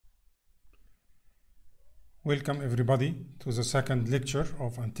Welcome everybody to the second lecture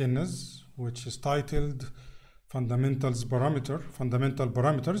of antennas, which is titled Fundamental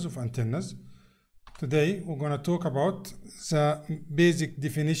Parameters of Antennas. Today we're going to talk about the basic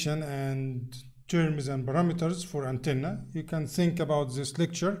definition and terms and parameters for antenna. You can think about this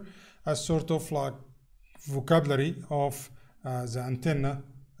lecture as sort of like vocabulary of the antenna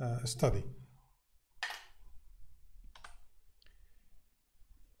study.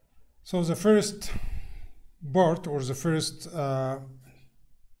 So the first part or the first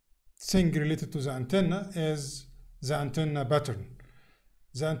thing related to the antenna is the antenna pattern.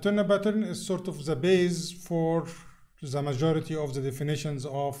 The antenna pattern is sort of the base for the majority of the definitions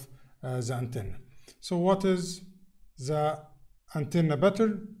of the antenna. So what is the antenna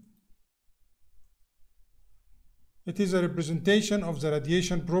pattern? It is a representation of the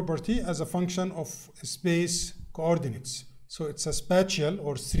radiation property as a function of space coordinates. So it's a spatial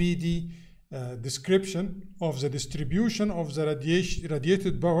or 3D description of the distribution of the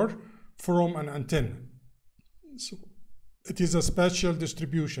radiated power from an antenna. So it is a spatial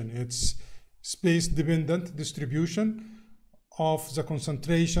distribution. It's space-dependent distribution of the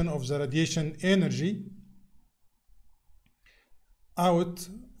concentration of the radiation energy out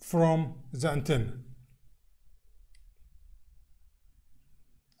from the antenna.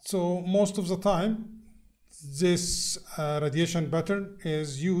 So most of the time, this radiation pattern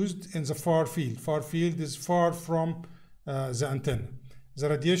is used in the far field. Far field is far from the antenna. The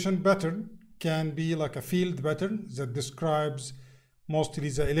radiation pattern can be like a field pattern that describes mostly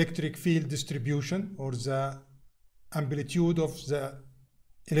the electric field distribution or the amplitude of the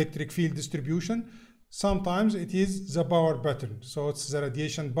electric field distribution. Sometimes it is the power pattern, so it's the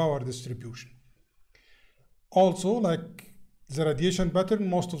radiation power distribution. Also, like the radiation pattern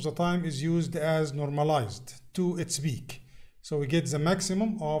most of the time is used as normalized to its peak. So we get the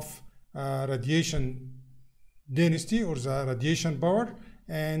maximum of radiation density or the radiation power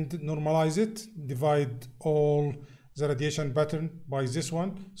and normalize it, divide all the radiation pattern by this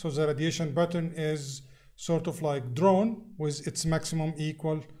one. So the radiation pattern is sort of like drawn with its maximum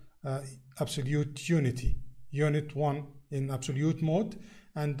equal absolute unity, unit 1 in absolute mode.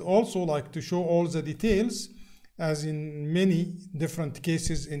 And also like to show all the details, as in many different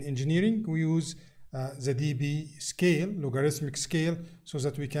cases in engineering, we use the dB scale, logarithmic scale, so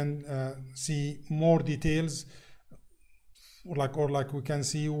that we can see more details, or like we can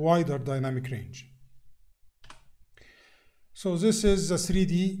see wider dynamic range. So this is the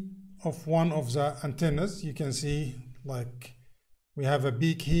 3D of one of the antennas. You can see like we have a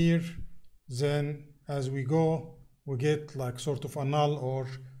peak here, then as we go, we get like sort of a null or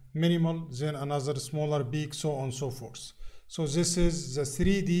minimal, then another smaller peak, so on and so forth. So this is the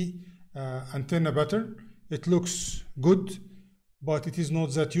 3D antenna pattern. It looks good, but it is not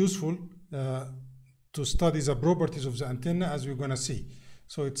that useful to study the properties of the antenna, as we're going to see.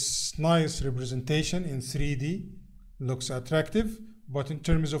 So it's nice representation in 3D, looks attractive, but in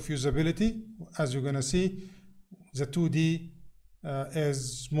terms of usability, as you're going to see, the 2D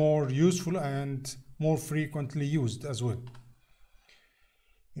is more useful and more frequently used as well.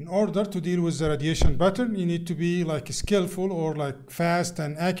 In order to deal with the radiation pattern, you need to be like skillful or like fast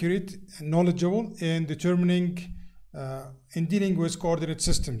and accurate and knowledgeable in determining, in dealing with coordinate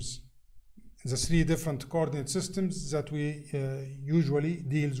systems. The 3 different coordinate systems that we usually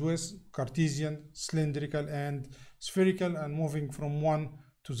deals with: Cartesian, cylindrical, and spherical, and moving from one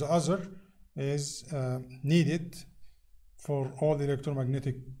to the other is needed for all the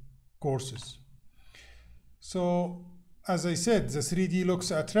electromagnetic courses. So, as I said, the 3D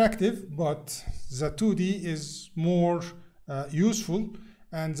looks attractive, but the 2D is more useful,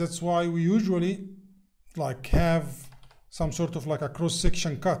 and that's why we usually like have some sort of like a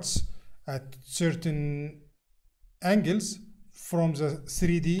cross-section cuts at certain angles from the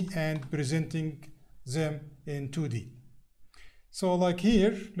 3D and presenting them in 2D. So like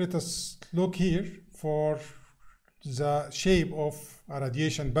here, let us look here for the shape of a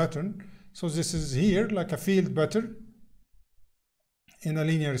radiation pattern. So this is here like a field pattern in a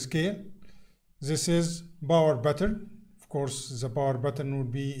linear scale. This is power pattern. Of course, the power pattern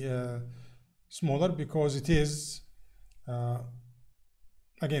would be smaller because it is,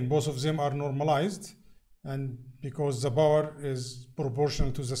 again, both of them are normalized, and because the power is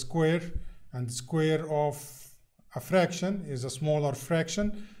proportional to the square, and the square of a fraction is a smaller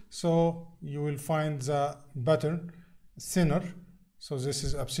fraction, so you will find the pattern thinner. So this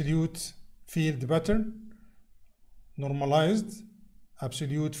is absolute field pattern, normalized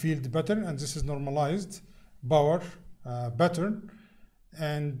absolute field pattern, and this is normalized power pattern.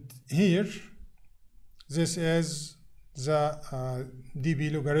 And here this is the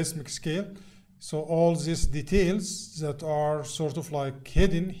dB logarithmic scale. So all these details that are sort of like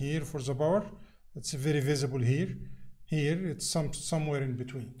hidden here for the power, it's very visible here. Here it's somewhere in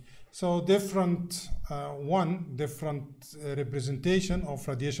between. So different representation of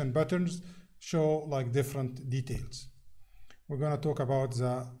radiation patterns show like different details. We're going to talk about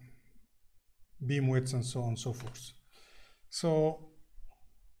the beam widths and so on and so forth. So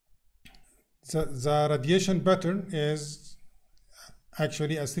the radiation pattern is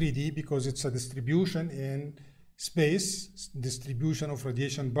actually a 3D because it's a distribution in space, distribution of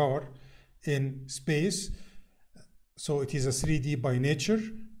radiation power in space. So it is a 3D by nature,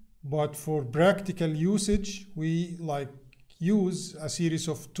 but for practical usage, we like use a series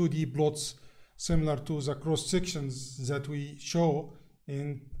of 2D plots similar to the cross sections that we show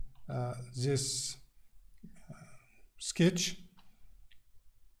in this sketch.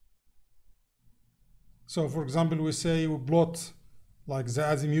 So for example, we say we plot like the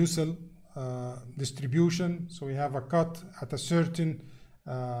azimuthal distribution. So we have a cut at a certain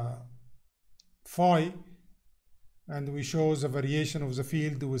phi, and we show the variation of the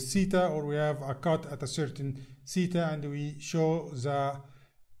field with theta, or we have a cut at a certain theta and we show the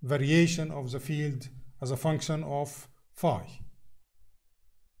variation of the field as a function of phi.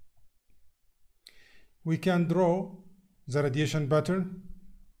 We can draw the radiation pattern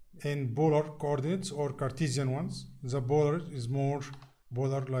in polar coordinates or Cartesian ones. The polar is more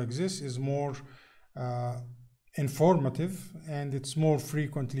polar like this is more informative and it's more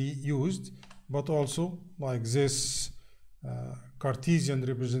frequently used, but also like this Cartesian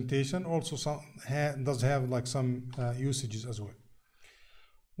representation also does have like some usages as well.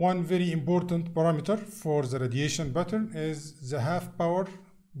 One very important parameter for the radiation pattern is the half power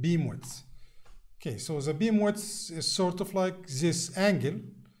beam width. Okay, so the beam width is sort of like this angle,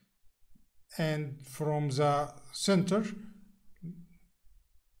 and from the center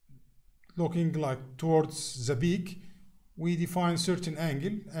looking like towards the peak, we define certain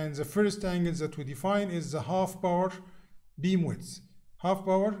angle, and the first angle that we define is the half power beam width. Half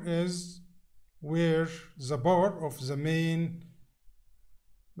power is where the power of the main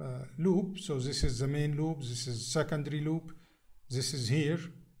loop, so this is the main loop, this is secondary loop, this is here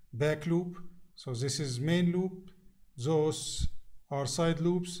back loop, so this is main loop, those are side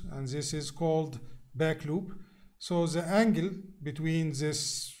loops, and this is called back loop. So the angle between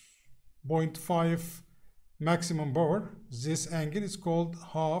this 0.5 maximum power, this angle is called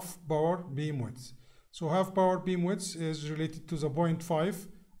half power beam width. So half power beam width is related to the 0.5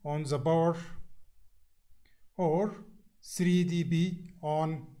 on the power, or 3 dB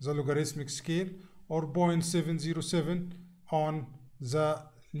on the logarithmic scale, or 0.707 on the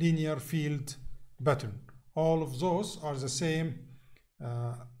linear field pattern. All of those are the same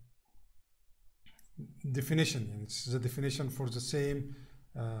definition. It's the definition for the same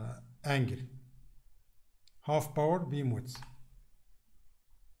angle, half power beam width.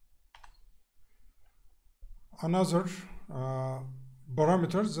 Another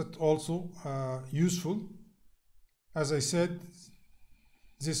parameter that also useful, as I said,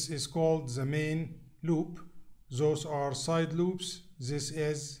 this is called the main loop, those are side loops, this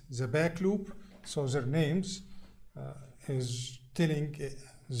is the back loop, so their names is telling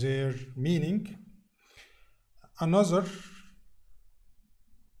their meaning. Another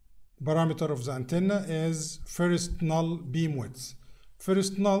parameter of the antenna is first null beam width.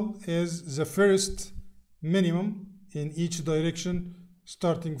 First null is the first minimum in each direction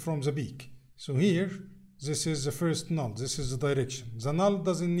starting from the peak. So here, this is the first null, this is the direction. The null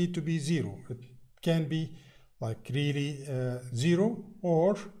doesn't need to be 0. It can be like really 0,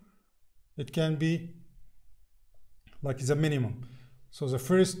 or it can be like the minimum. So the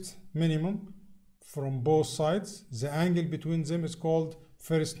first minimum from both sides, the angle between them is called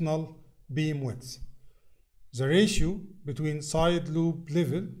first null beam width. The ratio between side loop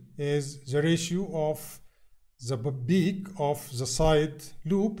level is the ratio of the peak of the side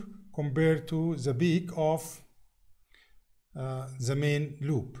loop compared to the peak of the main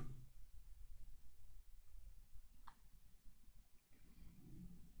loop.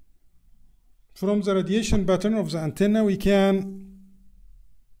 From the radiation pattern of the antenna, we can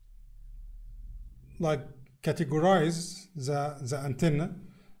like categorize the antenna.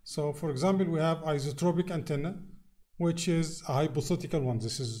 So for example, we have isotropic antenna, which is a hypothetical one.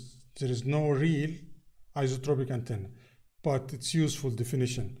 There is no real isotropic antenna, but it's useful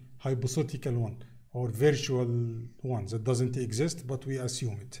definition, hypothetical one or virtual one that doesn't exist, but we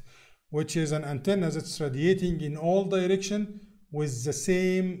assume it, which is an antenna that's radiating in all direction with the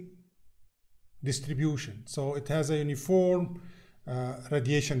same distribution. So it has a uniform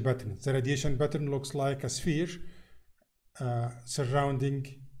radiation pattern. The radiation pattern looks like a sphere surrounding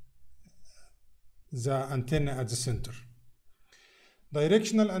the antenna at the center.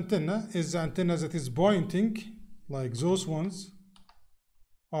 Directional antenna is the antenna that is pointing, like those ones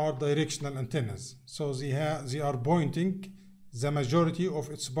are directional antennas. So they are pointing the majority of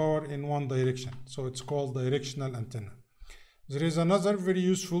its power in one direction. So it's called directional antenna. There is another very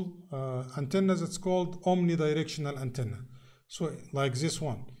useful antenna that's called omnidirectional antenna. So like this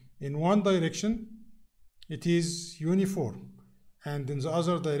one, in one direction it is uniform, and in the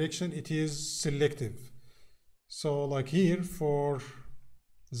other direction it is selective. So like here for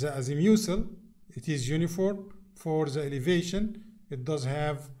the azimuthal it is uniform, for the elevation it does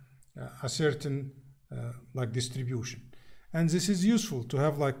have a certain like distribution. And this is useful to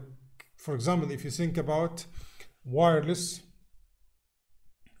have, like, for example, if you think about wireless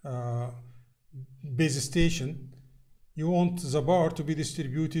base station, you want the power to be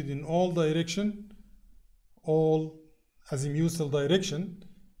distributed in all direction, all azimuthal direction,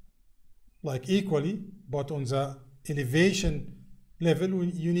 like equally, but on the elevation level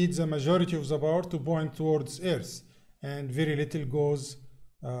you need the majority of the power to point towards Earth, and very little goes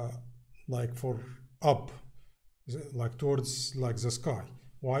like for up, like towards like the sky.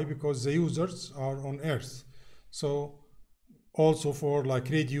 Why? Because the users are on Earth. So also for like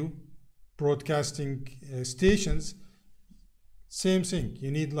radio broadcasting stations, same thing,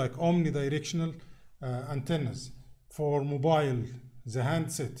 you need like omnidirectional antennas. For mobile, the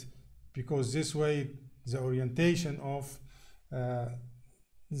handset, because this way the orientation of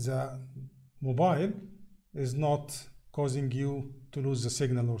the mobile is not causing you to lose the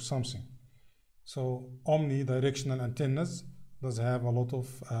signal or something. So omnidirectional antennas does have a lot of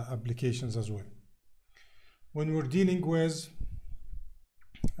applications as well. When we're dealing with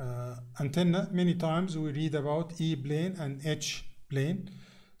antenna, many times we read about E-plane and H-plane.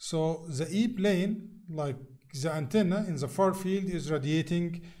 So the E-plane, like the antenna in the far field, is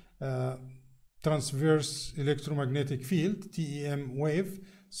radiating transverse electromagnetic field, TEM wave.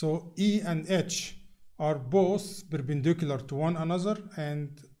 So E and H are both perpendicular to one another,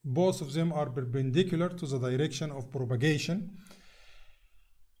 and both of them are perpendicular to the direction of propagation.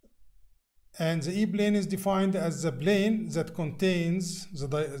 And the E-plane is defined as the plane that contains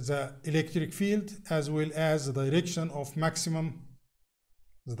the electric field as well as the direction of maximum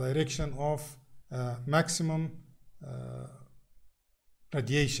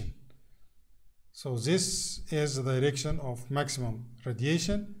radiation. So this is the direction of maximum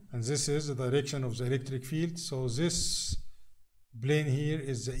radiation, and this is the direction of the electric field. So this plane here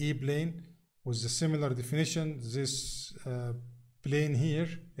is the E-plane with the similar definition. This plane here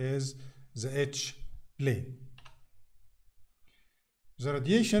is the H-plane. The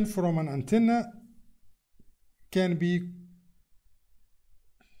radiation from an antenna can be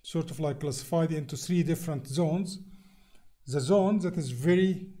sort of like classified into three different zones. The zone that is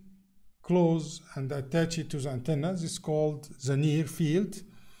very close and attached to the antenna is called the near field,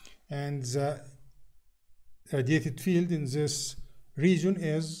 and the radiated field in this region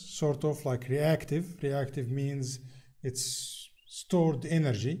is sort of like reactive. Reactive means it's stored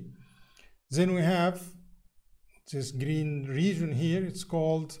energy. Then we have this green region here, it's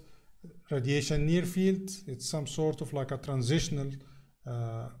called radiation near field. It's some sort of like a transitional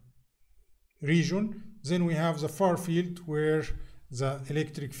region. Then we have the far field, where the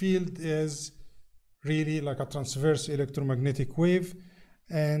electric field is really like a transverse electromagnetic wave,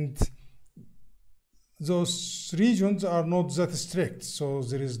 and those regions are not that strict. So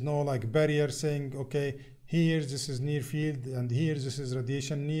there is no like barrier saying, okay, here this is near field, and here this is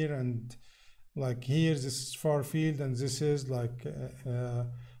radiation near, and like here this is far field, and this is like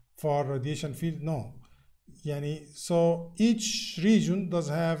far radiation field. No, so each region does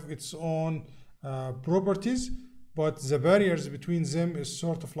have its own properties, but the barriers between them is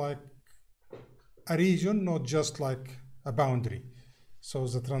sort of like a region, not just like a boundary. So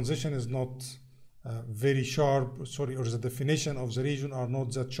the transition is not very sharp, or the definition of the region are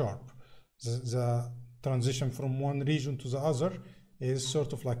not that sharp. The transition from one region to the other is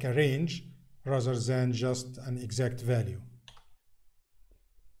sort of like a range rather than just an exact value.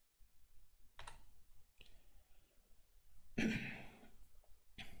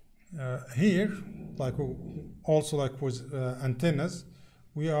 Here, like also like with antennas,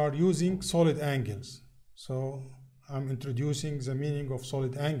 we are using solid angles. So I'm introducing the meaning of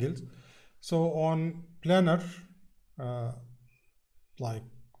solid angles. So on planar, like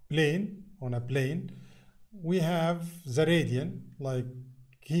plane, on a plane, we have the radian. Like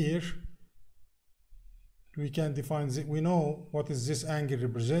here, we can define, we know what is this angle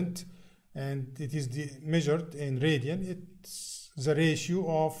represent, and it is measured in radian. It's the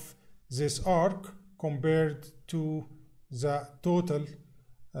ratio of this arc compared to the total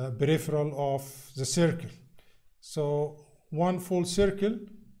peripheral of the circle. So one full circle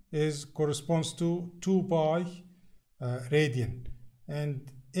corresponds to 2 pi radian,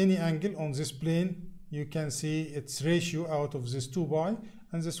 and any angle on this plane you can see its ratio out of this 2 pi,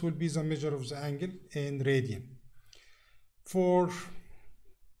 and this will be the measure of the angle in radian. For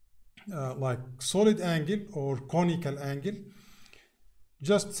like solid angle or conical angle,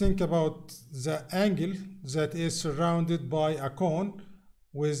 just think about the angle that is surrounded by a cone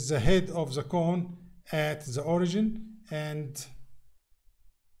with the head of the cone at the origin, and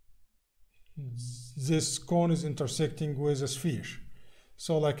this cone is intersecting with a sphere.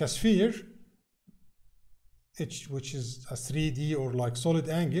 So like a sphere, which is a 3D or like solid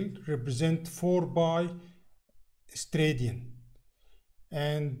angle, represent 4 pi steradian.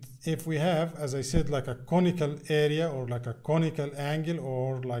 And if we have, as I said, like a conical area or like a conical angle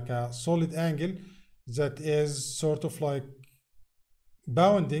or like a solid angle that is sort of like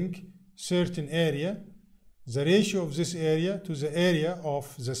bounding certain area, the ratio of this area to the area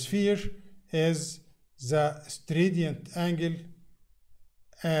of the sphere is the steradian angle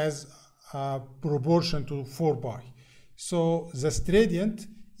as a proportion to 4 pi. So the steradian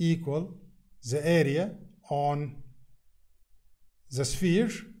equal the area on the sphere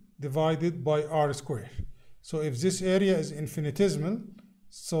divided by r square. So if this area is infinitesimal,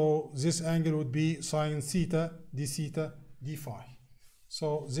 so this angle would be sine theta d theta d phi.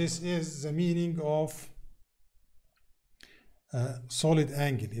 So this is the meaning of solid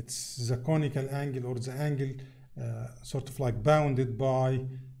angle. It's the conical angle or the angle sort of like bounded by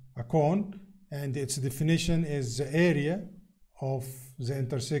a cone, and its definition is the area of the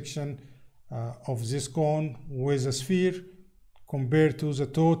intersection of this cone with a sphere compared to the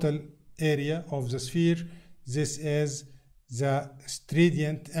total area of the sphere. This is the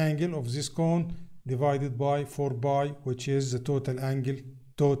steradian angle of this cone divided by 4 pi, which is the total angle,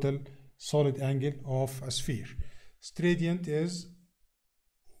 total solid angle of a sphere. Steradian is,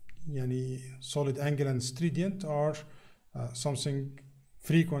 solid angle and steradian are something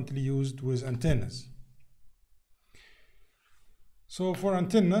frequently used with antennas. So for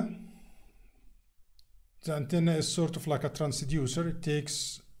antenna, the antenna is sort of like a transducer. It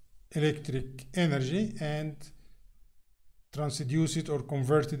takes electric energy and transduce it or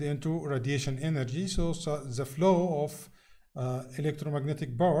convert it into radiation energy. So the flow of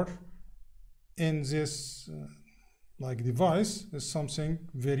electromagnetic power in this like device is something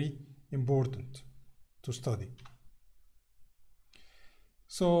very important to study.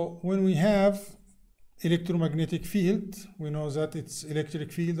 So when we have electromagnetic field, we know that it's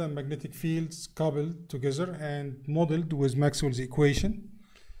electric field and magnetic fields coupled together and modeled with Maxwell's equation.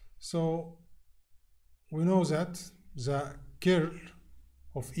 So we know that the curl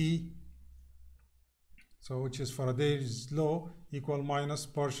of E, so which is Faraday's law, equal minus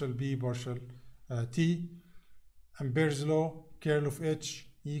partial B partial T, Ampere's law, curl of H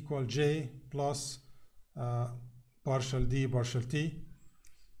equal J plus partial D partial T.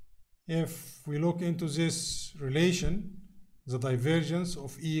 If we look into this relation, the divergence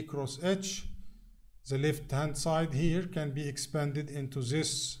of E cross H, the left hand side here can be expanded into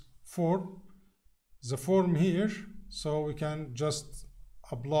this form. The form here, so we can just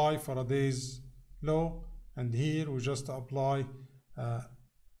apply Faraday's law, and here we just apply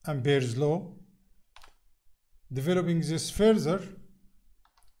Ampere's law. Developing this further,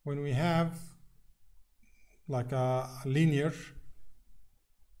 when we have like a linear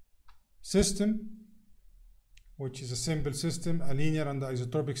system, which is a simple system, a linear and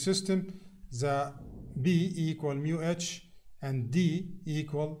isotropic system, the B equal mu H and D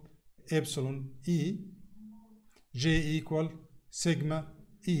equal epsilon E, J equal sigma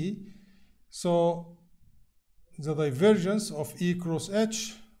E. So the divergence of E cross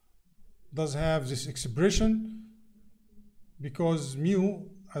H does have this expression because mu,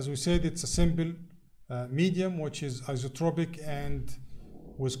 as we said, it's a simple medium which is isotropic and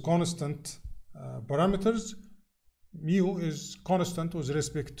with constant parameters. Mu is constant with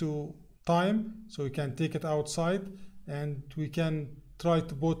respect to time, so we can take it outside and we can try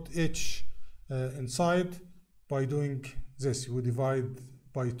to put H inside by doing this. We divide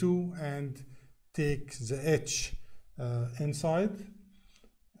by 2 and take the H inside.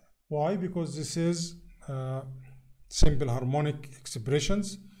 Why? Because this is simple harmonic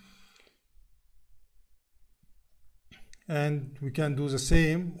expressions, and we can do the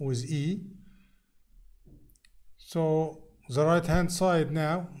same with E. So the right hand side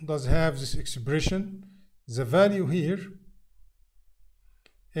now does have this expression. The value here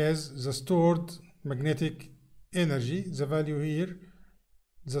is the stored magnetic energy, the value here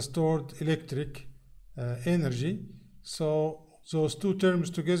the stored electric energy. So those two terms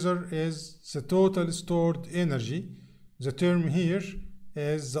together is the total stored energy. The term here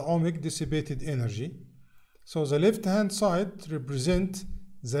is the ohmic dissipated energy. So the left hand side represents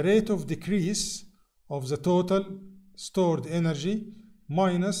the rate of decrease of the total stored energy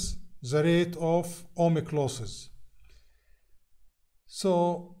minus the rate of ohmic losses.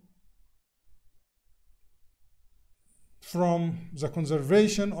 So from the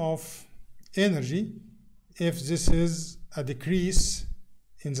conservation of energy, if this is a decrease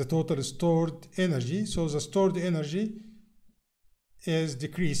in the total stored energy, so the stored energy is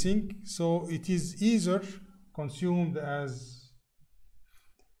decreasing, so it is either consumed as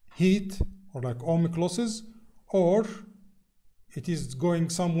heat or like ohmic losses, or it is going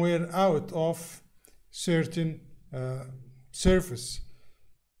somewhere out of certain surface.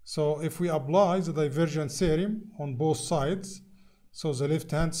 So if we apply the divergence theorem on both sides, so the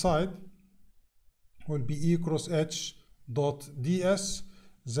left hand side will be E cross H dot ds,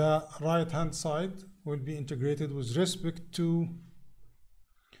 the right hand side will be integrated with respect to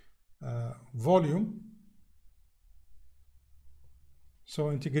volume.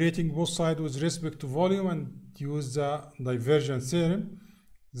 So integrating both sides with respect to volume and use the divergence theorem,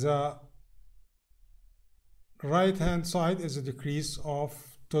 the right hand side is a decrease of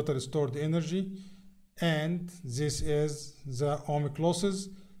total stored energy, and this is the ohmic losses.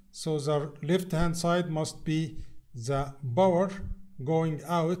 So the left hand side must be the power going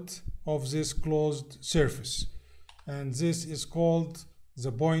out of this closed surface, and this is called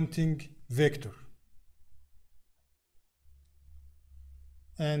the Poynting vector.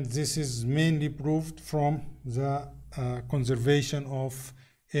 And this is mainly proved from the conservation of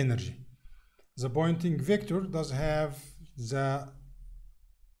energy. The Poynting vector does have the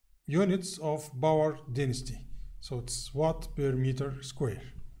units of power density, so it's watt per meter square.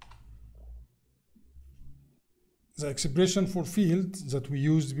 The expression for field that we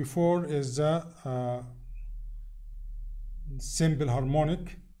used before is the simple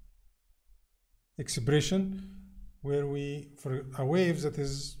harmonic expression, where for a wave that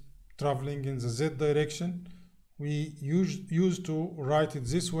is traveling in the z direction, we used to write it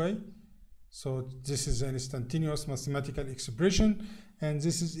this way. So this is an instantaneous mathematical expression, and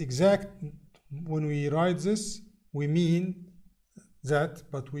this is exact. When we write this, we mean that,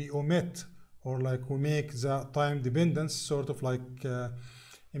 but we omit, or like we make the time dependence sort of like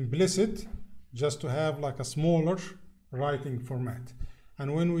implicit, just to have like a smaller writing format.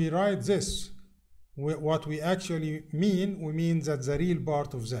 And when we write this, what we actually mean, we mean that the real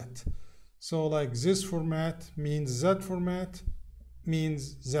part of that. So like this format means that format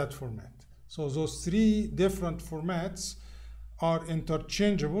means that format. So those three different formats are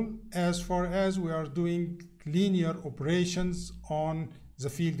interchangeable as far as we are doing linear operations on the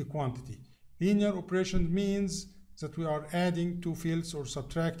field quantity. Linear operation means that we are adding two fields or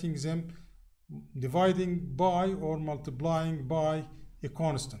subtracting them, dividing by or multiplying by a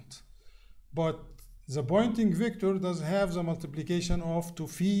constant. But the Poynting vector does have the multiplication of two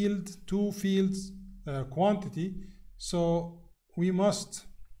fields quantity, so we must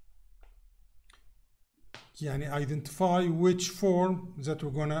identify which form that we're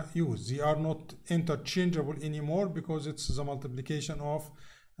gonna use. They are not interchangeable anymore because it's the multiplication of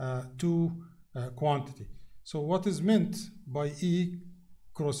two quantity. So what is meant by E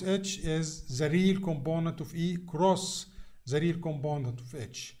cross H is the real component of E cross the real component of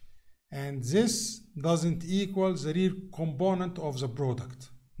H. And this doesn't equal the real component of the product.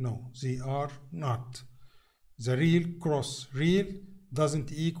 No, they are not. The real cross real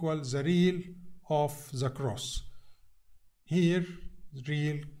doesn't equal the real of the cross. Here,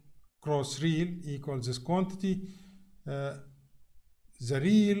 real cross real equals this quantity. The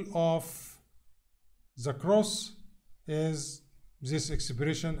real of the cross is this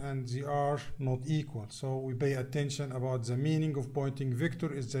expression, and they are not equal. So we pay attention about the meaning of Poynting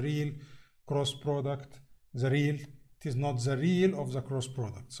vector is the real cross product. The real, it is not the real of the cross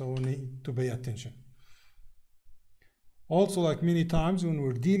product. So we need to pay attention. Also, like many times when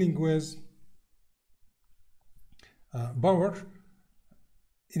we're dealing with power,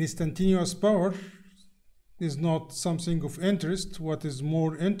 instantaneous power is not something of interest. What is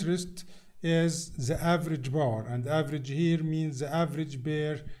more interest is the average power, and average here means the average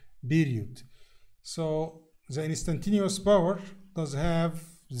per period. So the instantaneous power does have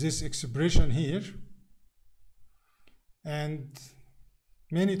this expression here, and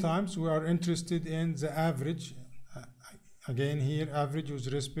many times we are interested in the average. Again here, average with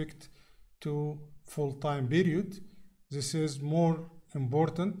respect to full-time period. This is more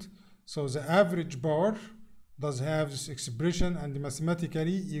important. So the average power does have this expression, and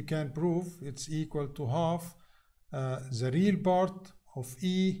mathematically you can prove it's equal to half the real part of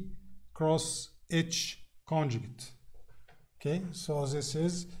E cross H conjugate. Okay, so this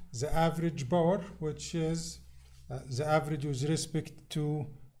is the average power, which is the average with respect to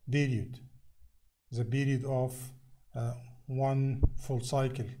period, the period of one full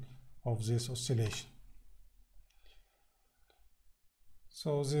cycle of this oscillation.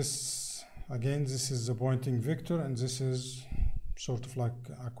 So this, again, this is the Poynting vector, and this is sort of like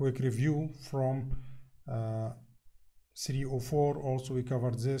a quick review from 304. Also we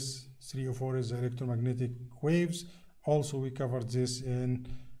covered this. 304 is electromagnetic waves. Also we covered this in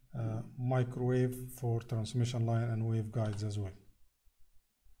microwave for transmission line and waveguides as well.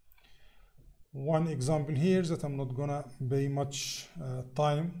 One example here that I'm not gonna pay much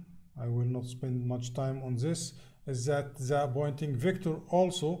time, I will not spend much time on this, is that the Poynting vector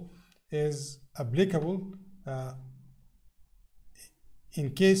also is applicable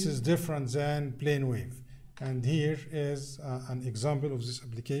in cases different than plane wave. And here is an example of this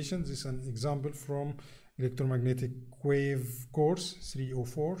application. This is an example from electromagnetic wave course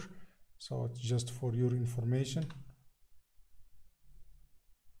 304. So it's just for your information.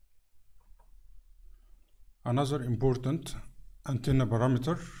 Another important antenna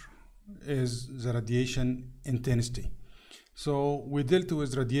parameter is the radiation intensity. So we dealt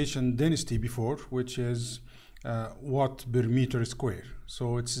with radiation density before, which is watt per meter square.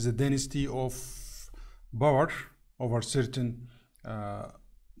 So it's the density of power over certain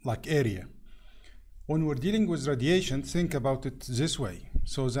like area. When we're dealing with radiation, think about it this way.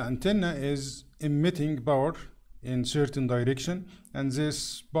 So the antenna is emitting power in certain direction, and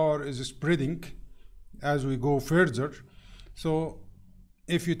this power is spreading as we go further. So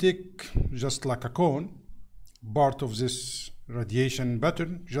if you take just like a cone, part of this radiation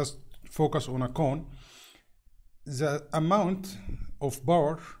pattern, just focus on a cone, the amount of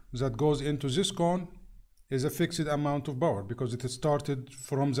power that goes into this cone is a fixed amount of power because it started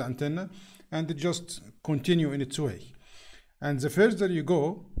from the antenna and it just continue in its way. And the further you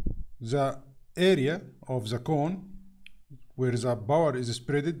go, the area of the cone where the power is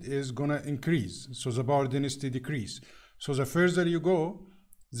spread is gonna increase, so the power density decrease. So the further you go,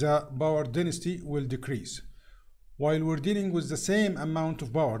 the power density will decrease. While we're dealing with the same amount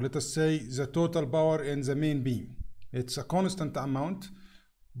of power, let us say the total power in the main beam, it's a constant amount,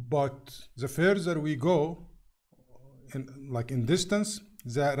 but the further we go, in distance,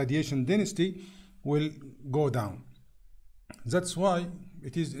 the radiation density will go down. That's why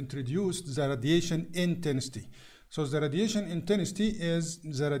it is introduced the radiation intensity. So the radiation intensity is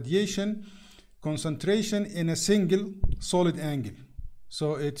the radiation concentration in a single solid angle.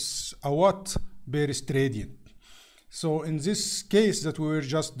 So it's a watt per steradian. So in this case that we were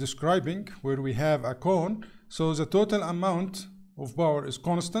just describing, where we have a cone, so the total amount of power is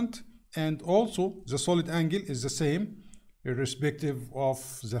constant, and also the solid angle is the same, irrespective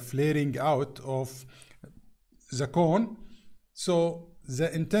of the flaring out of the cone. So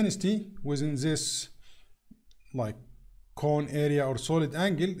the intensity within this like cone area or solid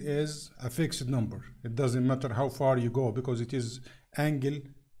angle is a fixed number. It doesn't matter how far you go because it is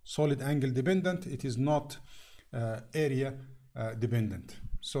solid angle dependent. It is not area dependent.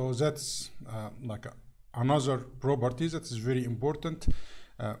 So that's another property that is very important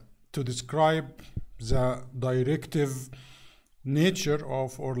to describe the directive nature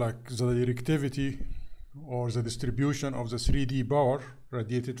of, or like the directivity or the distribution of the 3D power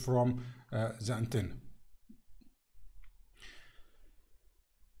radiated from the antenna.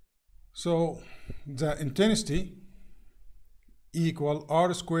 So the intensity equal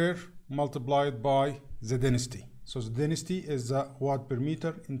R square multiplied by the density. So the density is the watt per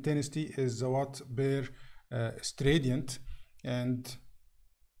meter, intensity is the watt per steradian, and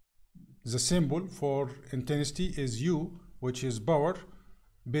the symbol for intensity is U, which is power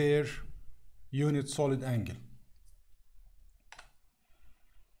per unit solid angle.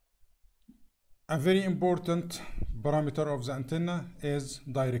 A very important parameter of the antenna is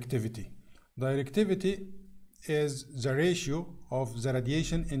directivity. Directivity is the ratio of the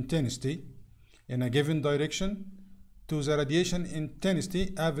radiation intensity in a given direction to the radiation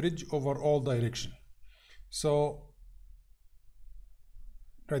intensity average over all direction. So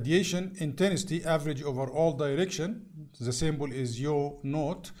radiation intensity average over all direction, the symbol is U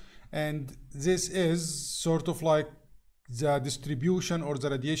naught, and this is sort of like the distribution or the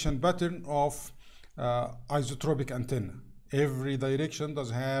radiation pattern of isotropic antenna. Every direction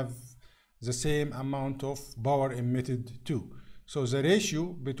does have the same amount of power emitted too. So the ratio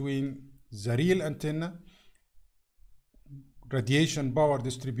between the real antenna radiation power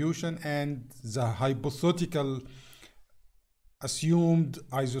distribution and the hypothetical assumed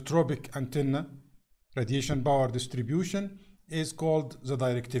isotropic antenna radiation power distribution is called the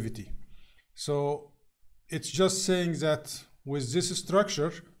directivity. So it's just saying that with this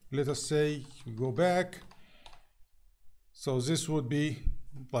structure, let us say we go back, so this would be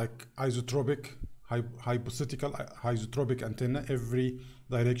like isotropic, hypothetical isotropic antenna. Every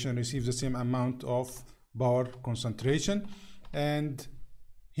direction receives the same amount of power concentration, and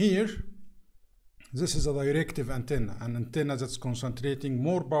here this is a directive antenna, an antenna that's concentrating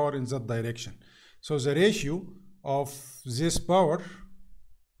more power in that direction. So the ratio of this power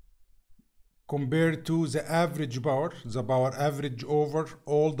compared to the average power, the power average over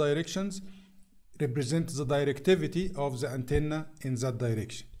all directions, represents the directivity of the antenna in that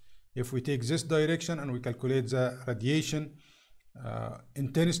direction. If we take this direction and we calculate the radiation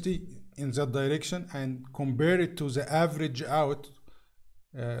intensity in that direction and compare it to the average out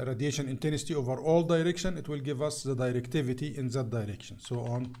radiation intensity over all direction, it will give us the directivity in that direction, so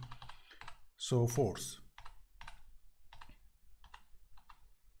on, so forth.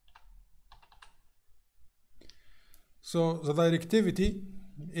 So the directivity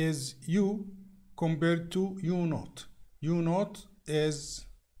is U compared to U naught. U naught is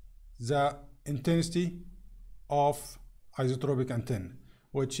the intensity of isotropic antenna,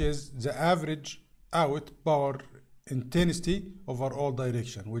 which is the average out power intensity over all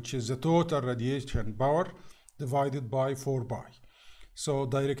direction, which is the total radiation power divided by 4 pi. So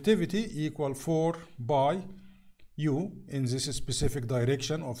directivity equal 4 pi U in this specific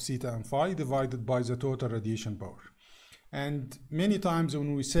direction of theta and phi divided by the total radiation power. And many times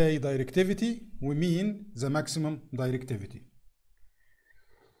when we say directivity, we mean the maximum directivity.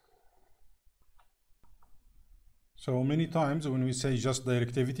 So many times when we say just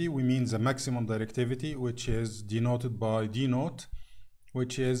directivity, we mean the maximum directivity, which is denoted by D naught,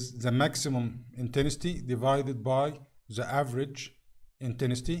 which is the maximum intensity divided by the average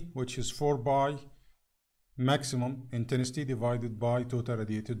intensity, which is 4 pi maximum intensity divided by total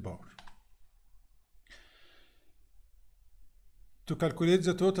radiated power. To calculate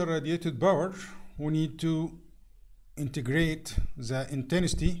the total radiated power, we need to integrate the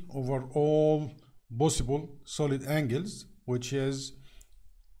intensity over all possible solid angles, which is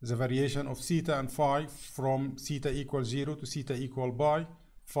the variation of theta and phi from theta equals 0 to theta equal pi,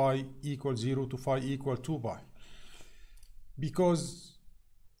 phi equals 0 to phi equal 2 pi. Because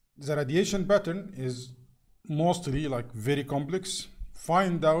the radiation pattern is mostly like very complex,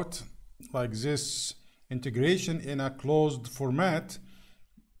 find out like this integration in a closed format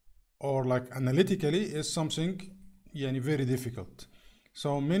or like analytically is something very difficult.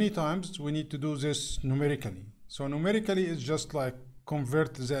 So many times we need to do this numerically. So numerically is just like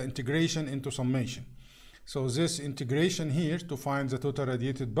convert the integration into summation. So this integration here to find the total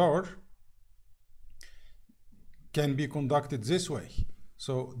radiated power can be conducted this way.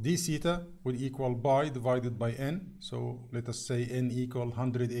 So d theta will equal pi divided by n. So let us say n equal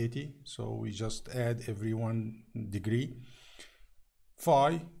 180. So we just add every 1 degree.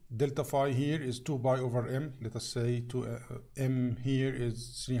 Phi, delta phi here is 2 pi over m. Let us say m here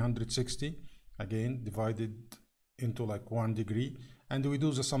is 360. Again, divided into like 1 degree. And we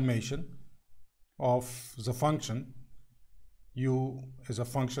do the summation of the function. U is a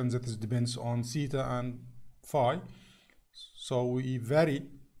function that depends on theta and phi. So we vary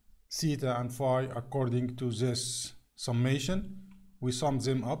theta and phi according to this summation. We sum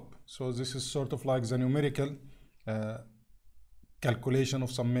them up. So this is sort of like the numerical calculation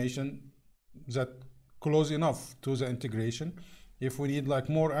of summation that close enough to the integration. If we need like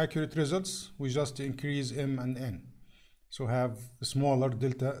more accurate results, we just increase m and n. So have smaller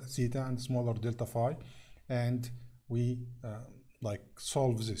delta theta and smaller delta phi, and we like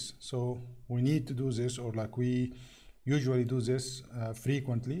solve this. So we need to do this, or like we usually do this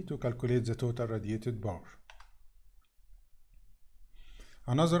frequently to calculate the total radiated power.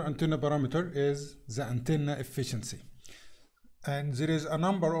 Another antenna parameter is the antenna efficiency. And there is a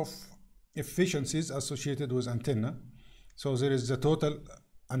number of efficiencies associated with antenna. So there is the total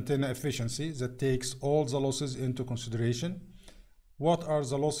antenna efficiency that takes all the losses into consideration. What are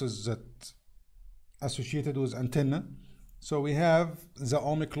the losses that associated with antenna? So we have the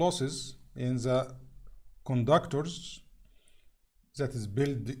ohmic losses in the conductors that is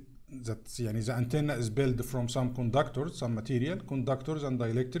built, the antenna is built from some conductors, some material, conductors and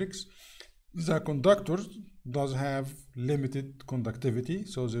dielectrics. The conductors does have limited conductivity,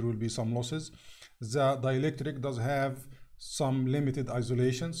 so there will be some losses. The dielectric does have some limited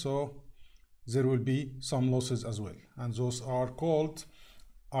isolation, so there will be some losses as well. And those are called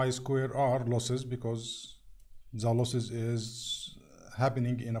I square R losses because the losses is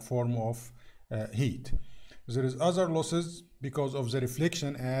happening in a form of heat. There is other losses because of the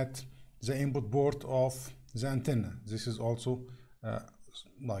reflection at the input port of the antenna. This is also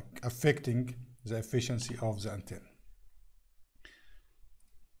like affecting the efficiency of the antenna.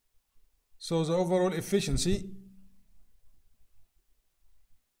 So the overall efficiency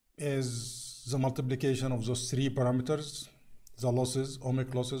is the multiplication of those three parameters: the losses,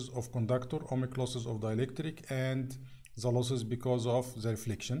 ohmic losses of conductor, ohmic losses of dielectric, and the losses because of the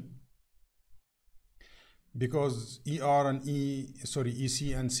reflection. Because ER and EC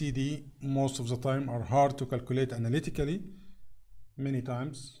and CD most of the time are hard to calculate analytically, many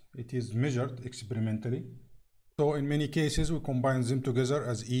times it is measured experimentally. So in many cases we combine them together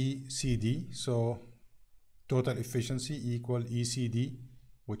as ECD. So total efficiency equal ECD,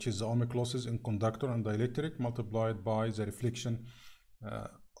 which is the ohmic losses in conductor and dielectric multiplied by the reflection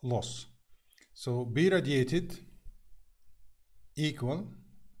loss. So B radiated equal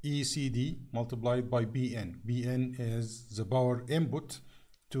ECD multiplied by BN. BN is the power input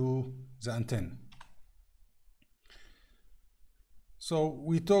to the antenna. So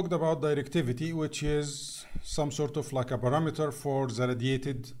we talked about directivity, which is some sort of like a parameter for the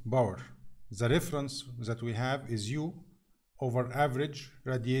radiated power. The reference that we have is U over average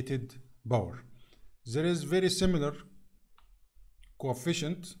radiated power. There is very similar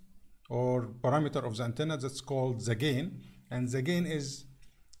coefficient or parameter of the antenna that's called the gain, and the gain is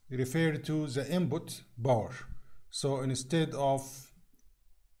referred to the input power. So instead of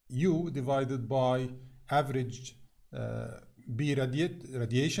U divided by average B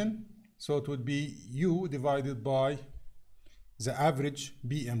radiation, so it would be U divided by the average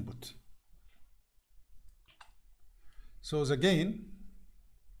B input. So the gain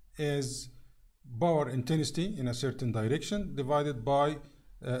is power intensity in a certain direction divided by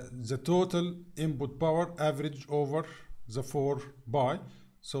the total input power average over the 4 pi.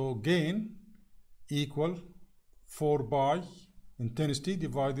 So gain equal 4 pi intensity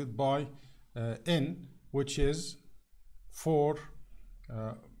divided by N, which is 4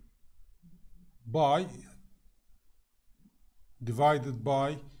 pi divided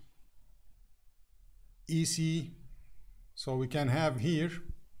by EC. So we can have here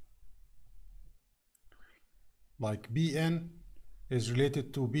like Bn is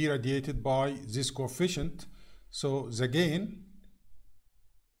related to B radiated by this coefficient. So the gain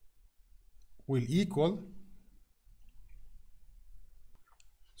will equal,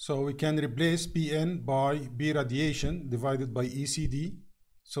 so we can replace Bn by B radiation divided by ECD.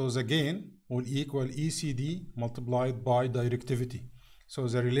 So the gain will equal ECD multiplied by directivity. So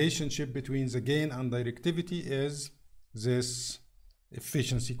the relationship between the gain and directivity is this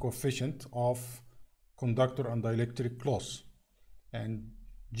efficiency coefficient of conductor and dielectric loss. And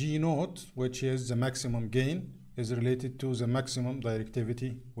G naught, which is the maximum gain, is related to the maximum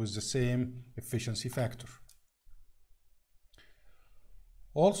directivity with the same efficiency factor.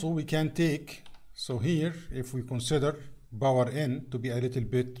 Also we can take, so here if we consider power N to be a little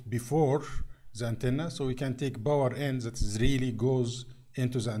bit before the antenna, so we can take power N that really goes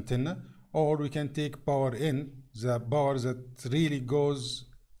into the antenna, or we can take power N, the power that really goes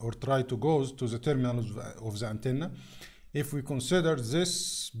or try to goes to the terminal of the antenna. If we consider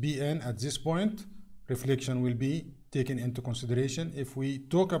this Bn at this point, reflection will be taken into consideration. If we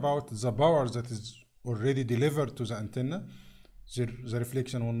talk about the power that is already delivered to the antenna, the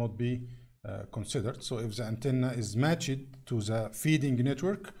reflection will not be considered. So if the antenna is matched to the feeding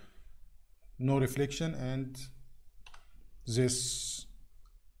network, no reflection, and this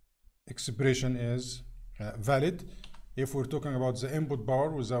expression is valid. If we're talking about the input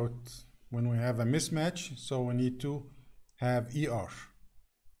power when we have a mismatch, so we need to have ER.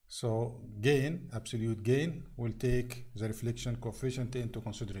 So gain, absolute gain, will take the reflection coefficient into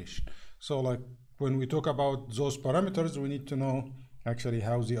consideration. So like when we talk about those parameters, we need to know actually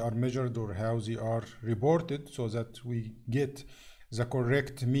how they are measured or how they are reported so that we get the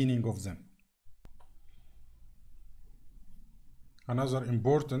correct meaning of them. Another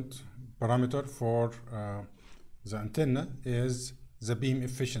important parameter for the antenna is the beam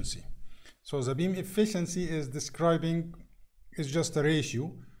efficiency. So the beam efficiency is just a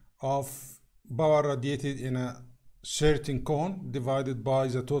ratio of power radiated in a certain cone divided by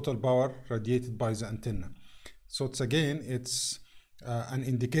the total power radiated by the antenna. So it's again, it's an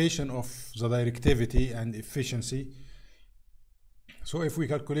indication of the directivity and efficiency. So if we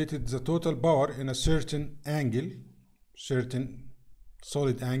calculated the total power in a certain angle, certain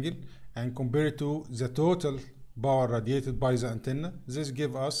solid angle, and compare it to the total power radiated by the antenna, this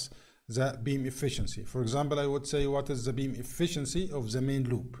gives us the beam efficiency. For example, I would say what is the beam efficiency of the main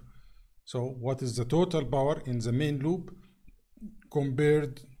loop. So what is the total power in the main loop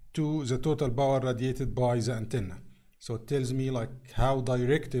compared to the total power radiated by the antenna. So it tells me like how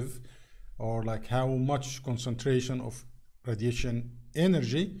directive or like how much concentration of radiation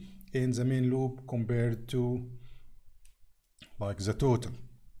energy in the main loop compared to like the total.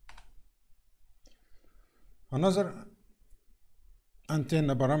 Another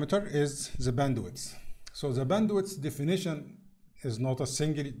antenna parameter is the bandwidth. So the bandwidth definition is not a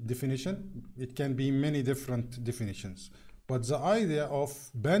single definition. It can be many different definitions. But the idea of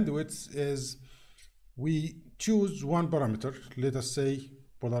bandwidth is we choose one parameter, let us say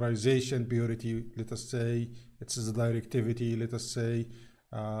polarization purity, let us say it's the directivity, let us say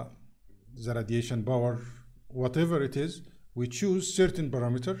the radiation power, whatever it is, we choose certain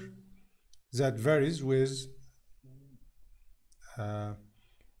parameter that varies with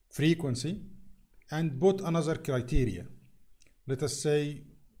frequency and put another criteria. Let us say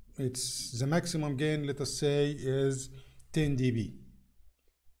it's the maximum gain, let us say is 10 dB.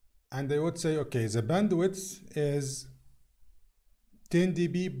 And I would say, okay, the bandwidth is 10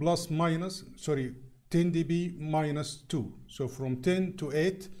 dB plus minus, sorry, 10 dB minus 2. So from 10 to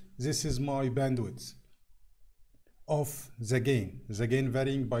 8, this is my bandwidth of the gain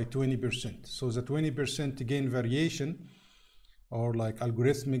varying by 20%. So the 20% gain variation, or like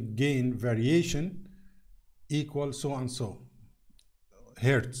algorithmic gain variation, equals so and so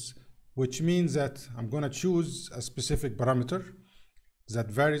hertz, which means that I'm going to choose a specific parameter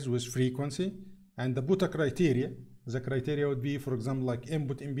that varies with frequency and put a criteria. The criteria would be, for example, like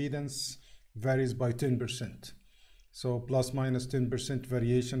input impedance varies by 10%. So plus minus 10%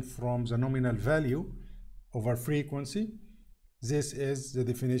 variation from the nominal value over frequency. This is the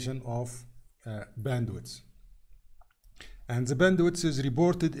definition of bandwidth. And the bandwidth is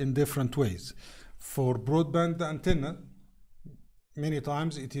reported in different ways. For broadband antenna, many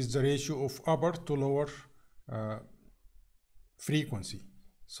times it is the ratio of upper to lower frequency.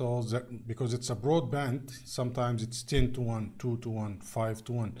 So because it's a broadband, sometimes it's 10 to 1, 2 to 1, 5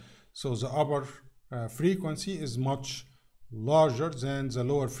 to 1. So the upper frequency is much larger than the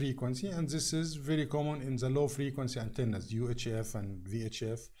lower frequency, and this is very common in the low frequency antennas, UHF and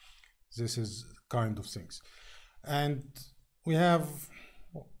VHF. This is kind of things. And we have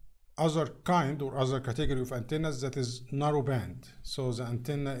other kind or other category of antennas that is narrow band. So the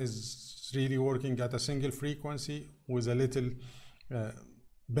antenna is really working at a single frequency with a little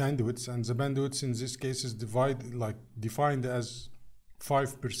bandwidth, and the bandwidth in this case is defined as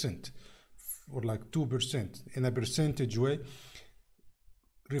 5% or like 2% in a percentage way,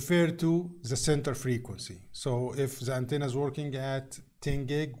 refer to the center frequency. So if the antenna is working at 10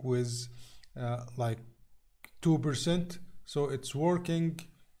 gig with like 2%, so it's working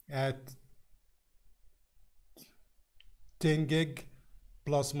at 10 gig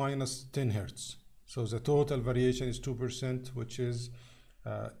plus minus 10 hertz. So the total variation is 2%, which is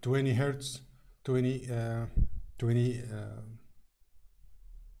 20 hertz,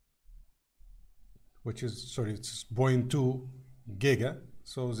 which is, sorry, it's 0.2 giga.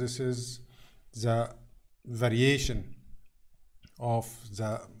 So this is the variation of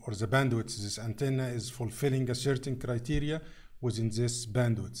the bandwidth. This antenna is fulfilling a certain criteria within this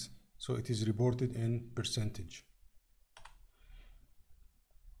bandwidth. So it is reported in percentage.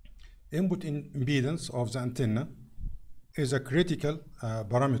 Input impedance of the antenna is a critical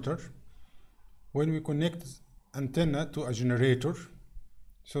parameter when we connect antenna to a generator.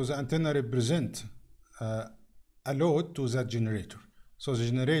 So the antenna represents a load to that generator. So the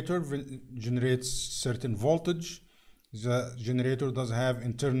generator generates certain voltage. The generator does have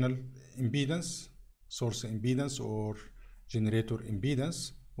internal impedance, source impedance or generator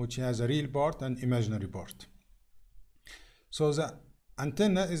impedance, which has a real part and imaginary part. So the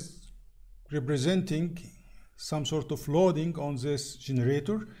antenna is representing some sort of loading on this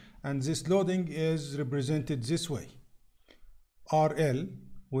generator, and this loading is represented this way. RL,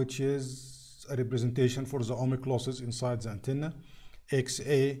 which is a representation for the ohmic losses inside the antenna.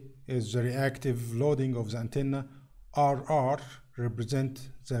 XA is the reactive loading of the antenna. RR represent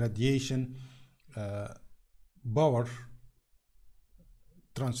the radiation power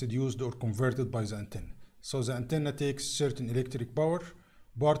transduced or converted by the antenna. So the antenna takes certain electric power.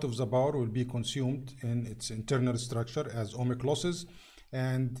 Part of the power will be consumed in its internal structure as ohmic losses,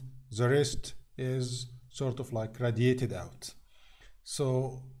 and the rest is sort of like radiated out.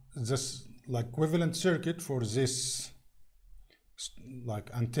 So this like equivalent circuit for this like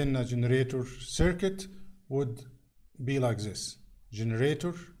antenna generator circuit would be like this.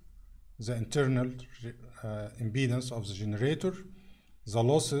 Generator, the internal impedance of the generator, the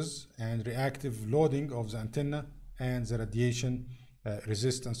losses and reactive loading of the antenna, and the radiation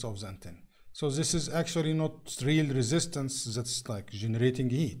resistance of the antenna. So this is actually not real resistance that's like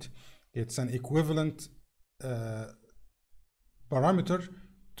generating heat. It's an equivalent parameter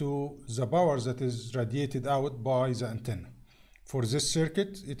to the power that is radiated out by the antenna. For this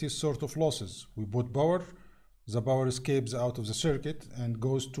circuit, it is sort of losses. We put power, the power escapes out of the circuit and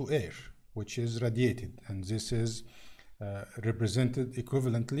goes to air, which is radiated, and this is represented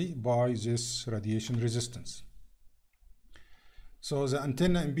equivalently by this radiation resistance. So the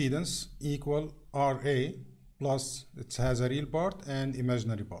antenna impedance equal RA plus it has a real part and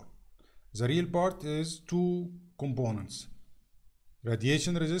imaginary part. The real part is two components,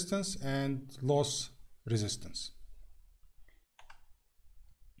 radiation resistance and loss resistance.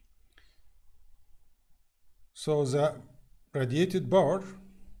 So the radiated power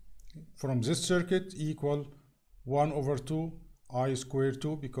from this circuit equal 1/2 I squared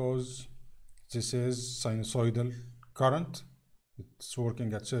 2, because this is sinusoidal current. It's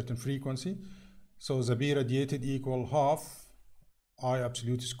working at certain frequency. So the B radiated equal half I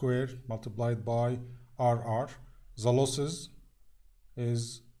absolute square multiplied by RR. The losses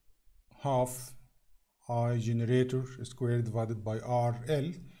is half I generator squared divided by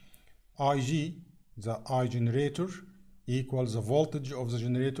RL. IG, the I generator, equals the voltage of the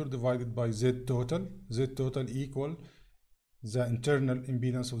generator divided by Z total. Z total equal the internal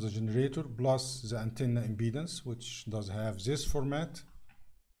impedance of the generator plus the antenna impedance, which does have this format.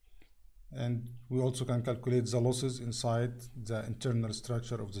 And we also can calculate the losses inside the internal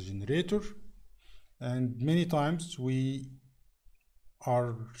structure of the generator. And many times we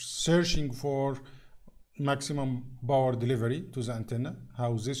are searching for maximum power delivery to the antenna,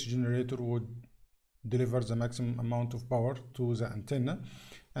 how this generator would deliver the maximum amount of power to the antenna,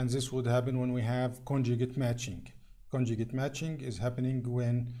 and this would happen when we have conjugate matching. Conjugate matching is happening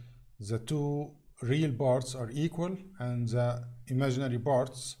when the two real parts are equal and the imaginary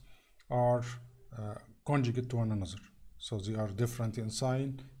parts are conjugate to one another. So they are different in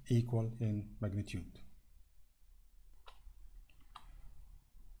sign, equal in magnitude.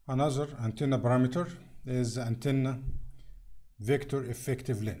 Another antenna parameter is the antenna vector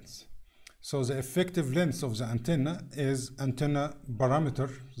effective length. So the effective length of the antenna is antenna parameter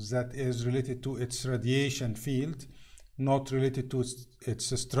that is related to its radiation field, not related to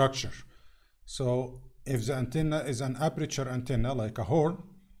its structure. So if the antenna is an aperture antenna like a horn,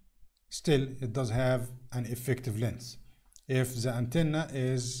 still it does have an effective length. If the antenna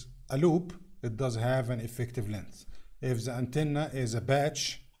is a loop, it does have an effective length. If the antenna is a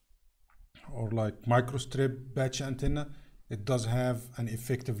patch or like microstrip patch antenna, it does have an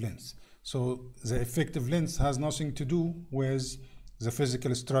effective length. So the effective length has nothing to do with the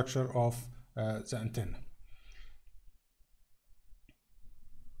physical structure of the antenna.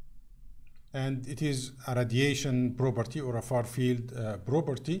 And it is a radiation property or a far field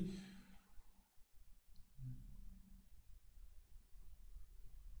property.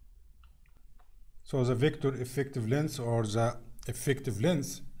 So the vector effective length or the effective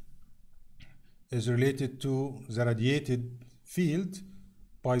length is related to the radiated field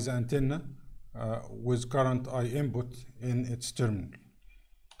by the antenna with current I input in its terminal.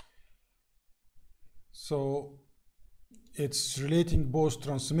 So it's relating both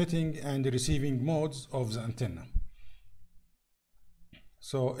transmitting and receiving modes of the antenna.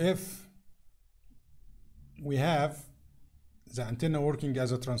 So if we have the antenna working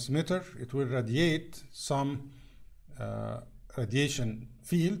as a transmitter, it will radiate some radiation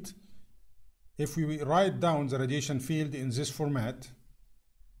field. If we write down the radiation field in this format,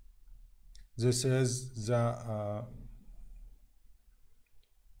 this is the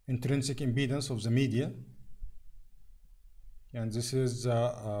intrinsic impedance of the media, and this is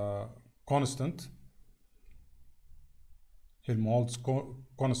the constant, Helmholtz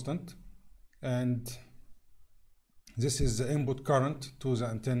constant, and this is the input current to the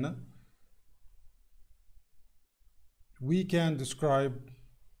antenna. We can describe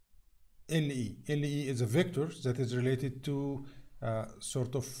LE. LE is a vector that is related to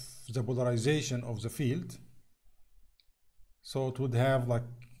sort of the polarization of the field. So it would have like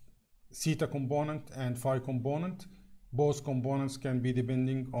theta component and phi component. Both components can be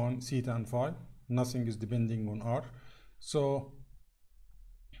depending on theta and phi. Nothing is depending on R. So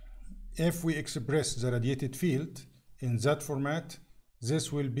if we express the radiated field in that format,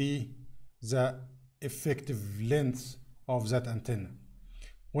 this will be the effective length of that antenna.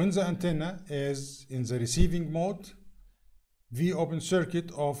 When the antenna is in the receiving mode, V open circuit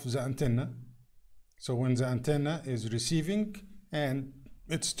of the antenna. So when the antenna is receiving and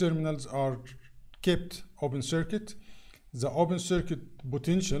its terminals are kept open circuit, the open circuit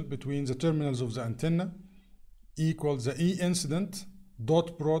potential between the terminals of the antenna equals the E incident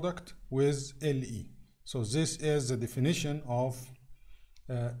dot product with LE. So this is the definition of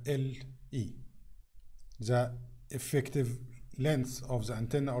LE, the effective length of the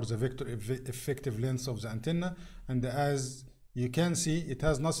antenna, or the vector effective length of the antenna. And as you can see, it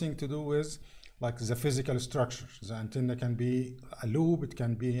has nothing to do with like the physical structure. The antenna can be a loop, it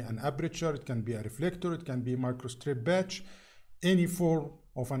can be an aperture, it can be a reflector, it can be a microstrip patch, any form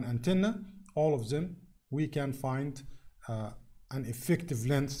of an antenna. All of them we can find an effective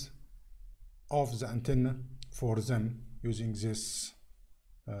length of the antenna for them using this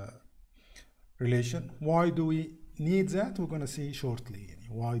relation. Why do we need that? We're going to see shortly.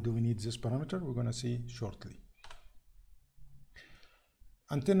 Why do we need this parameter? We're going to see shortly.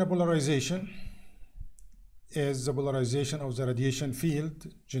 Antenna polarization is the polarization of the radiation field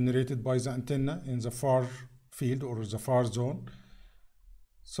generated by the antenna in the far field or the far zone.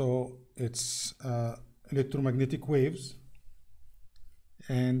 So it's electromagnetic waves,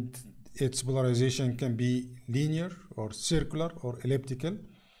 and its polarization can be linear or circular or elliptical.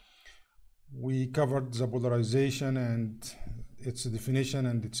 We covered the polarization and its definition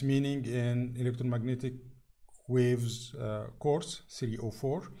and its meaning in electromagnetic waves course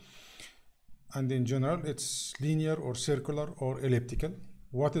 304. And in general, it's linear or circular or elliptical.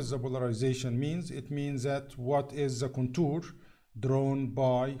 What is the polarization means? It means that what is the contour drawn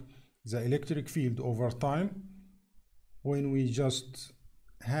by the electric field over time when we just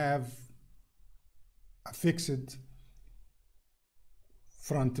have a fixed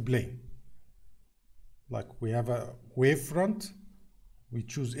front plane. Like we have a wave front, we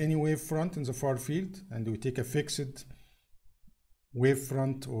choose any wave front in the far field, and we take a fixed wave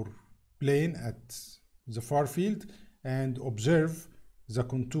front or plane at the far field and observe the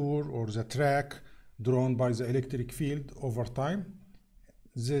contour or the track drawn by the electric field over time.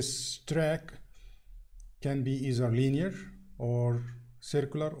 This track can be either linear or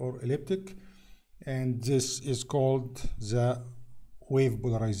circular or elliptic, and this is called the wave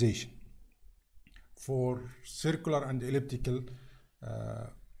polarization. For circular and elliptical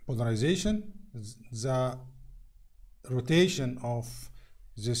polarization, the rotation of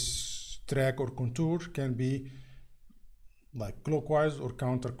this track or contour can be like clockwise or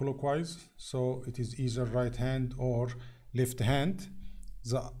counterclockwise. So it is either right hand or left hand.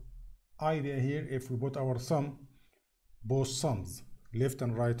 The idea here, if we put our thumb, both thumbs, left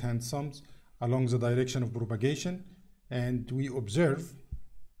and right hand thumbs, along the direction of propagation, and we observe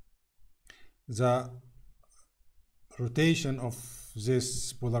the rotation of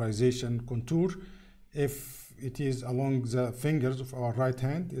this polarization contour. If it is along the fingers of our right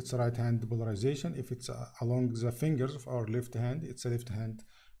hand, it's a right hand polarization. If it's along the fingers of our left hand, it's a left hand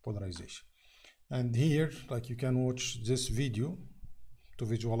polarization. And here, like, you can watch this video to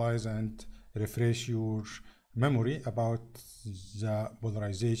visualize and refresh your memory about the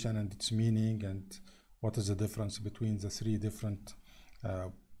polarization and its meaning and what is the difference between the three different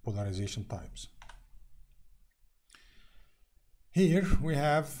polarization types. Here we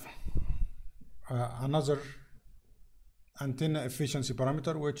have another antenna efficiency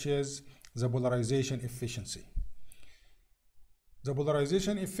parameter, which is the polarization efficiency. The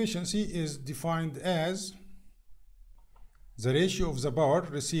polarization efficiency is defined as the ratio of the power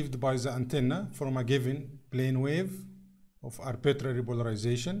received by the antenna from a given plane wave of arbitrary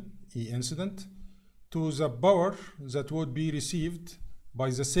polarization, E incident, to the power that would be received by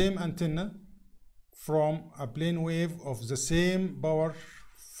the same antenna from a plane wave of the same power,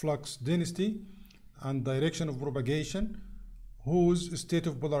 flux density, and direction of propagation, whose state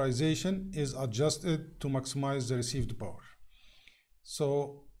of polarization is adjusted to maximize the received power.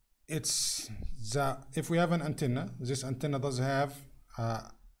 So it's if we have an antenna, this antenna does have a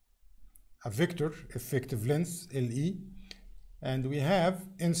vector effective length, LE, and we have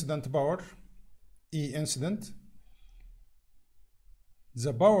incident power, E incident.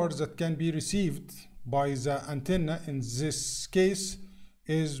 The power that can be received by the antenna in this case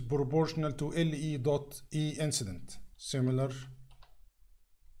is proportional to LE dot E incident, similar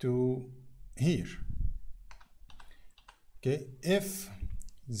to here. Okay, if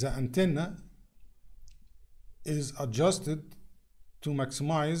the antenna is adjusted to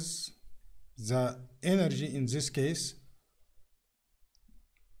maximize the energy in this case,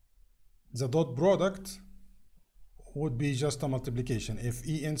 the dot product would be just a multiplication. If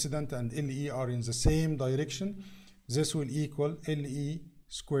E incident and LE are in the same direction, this will equal LE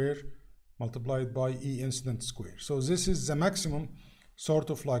square multiplied by E incident square. So this is the maximum sort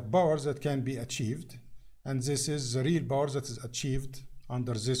of like power that can be achieved, and this is the real power that is achieved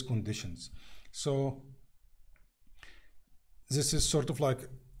under these conditions. So this is sort of like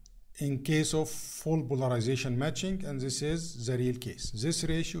in case of full polarization matching, and this is the real case. This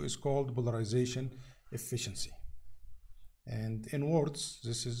ratio is called polarization efficiency, and in words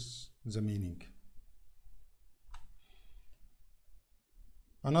this is the meaning.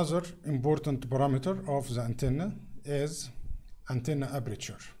 Another important parameter of the antenna is antenna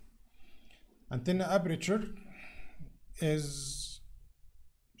aperture. Antenna aperture is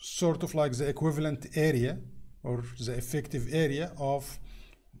sort of like the equivalent area or the effective area of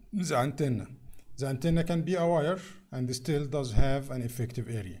the antenna. The antenna can be a wire and still does have an effective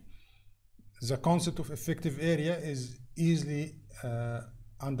area. The concept of effective area is easily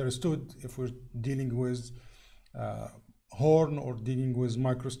understood if we're dealing with horn or dealing with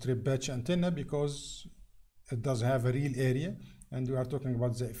microstrip patch antenna, because it does have a real area and we are talking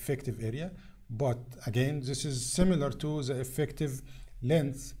about the effective area. But again, this is similar to the effective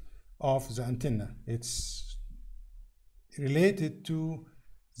length of the antenna. It's related to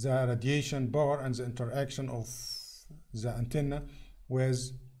the radiation power and the interaction of the antenna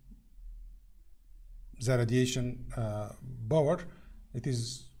with the radiation power. It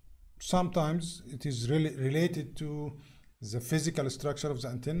is sometimes really related to the physical structure of the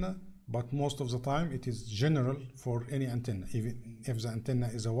antenna, but most of the time it is general for any antenna. Even if the antenna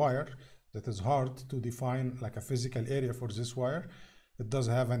is a wire, that is hard to define like a physical area for this wire, it does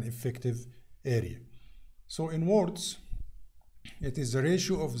have an effective area. So in words, it is the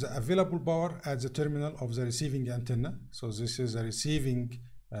ratio of the available power at the terminal of the receiving antenna. So this is a receiving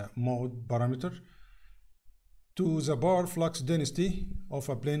mode parameter to the power flux density of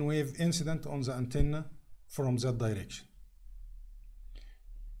a plane wave incident on the antenna from that direction,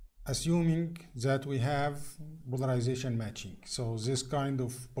 assuming that we have polarization matching. So this kind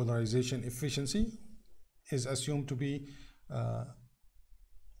of polarization efficiency is assumed to be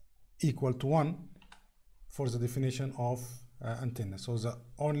equal to 1 for the definition of antenna. So the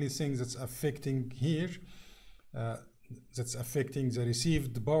only thing that's affecting here, that's affecting the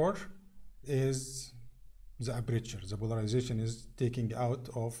received power, is the aperture. The polarization is taking out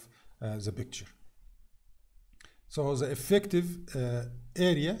of the picture. So the effective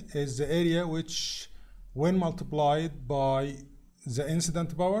area is the area which, when multiplied by the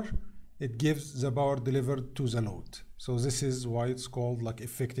incident power, it gives the power delivered to the load. So this is why it's called like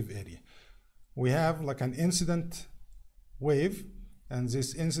effective area. We have like an incident wave, and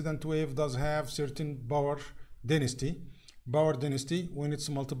this incident wave does have certain power density. Power density, when it's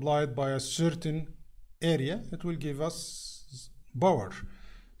multiplied by a certain area, it will give us power.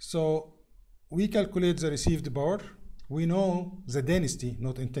 So we calculate the received power. We know the density,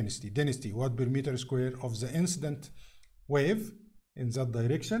 not intensity, density, watt per meter square of the incident wave in that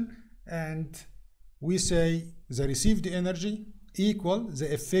direction, and we say the received energy equal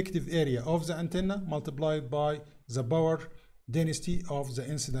the effective area of the antenna multiplied by the power density of the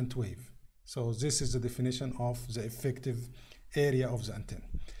incident wave. So this is the definition of the effective area of the antenna.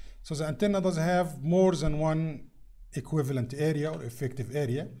 So the antenna does have more than one equivalent area or effective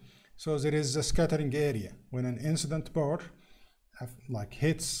area. So there is a scattering area. When an incident power like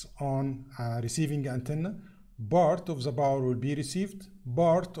hits on a receiving antenna, part of the power will be received,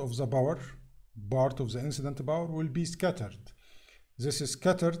 part of the incident power will be scattered. This is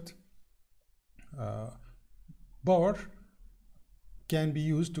scattered power can be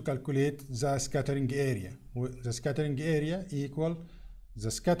used to calculate the scattering area. The scattering area equal the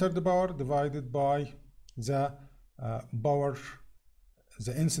scattered power divided by the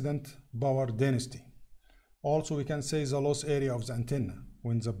the incident power density. Also, we can say the loss area of the antenna.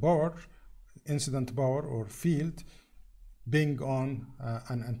 When the power, incident power or field being on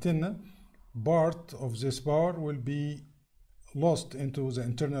an antenna, part of this power will be lost into the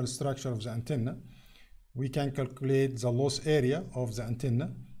internal structure of the antenna. We can calculate the loss area of the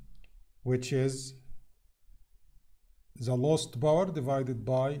antenna, which is the lost power divided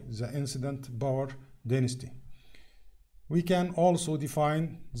by the incident power density. We can also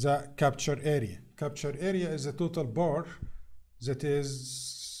define the capture area. Capture area is the total power that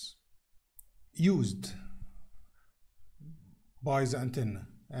is used by the antenna,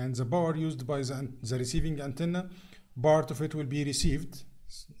 and the power used by the receiving antenna, part of it will be received,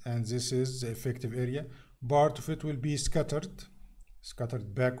 and this is the effective area. Part of it will be scattered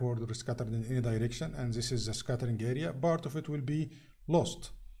backward or scattered in any direction, and this is the scattering area. Part of it will be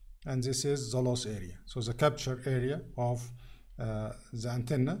lost, and this is the loss area. So the capture area of the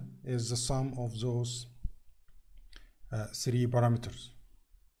antenna is the sum of those three parameters.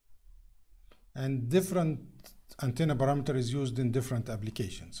 And different antenna parameter is used in different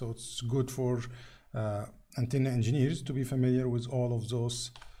applications. So it's good for antenna engineers to be familiar with all of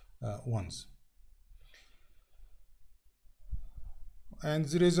those ones. And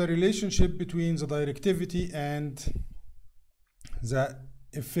there is a relationship between the directivity and the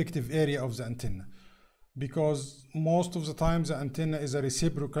effective area of the antenna, because most of the time the antenna is a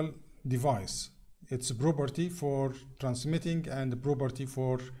reciprocal device. its property for transmitting and the property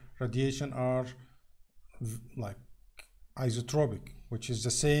for radiation are like isotropic, which is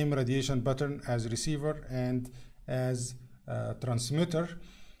the same radiation pattern as receiver and as transmitter.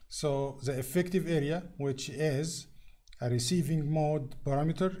 So the effective area, which is a receiving mode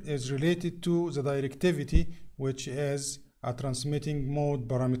parameter, is related to the directivity, which is a transmitting mode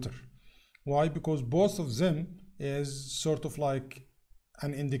parameter. Why? Because both of them is sort of like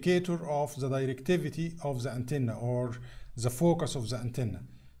an indicator of the directivity of the antenna or the focus of the antenna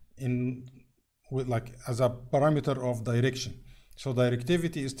like as a parameter of direction. So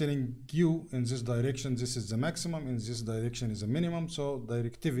directivity is telling you in this direction this is the maximum, in this direction is the minimum. So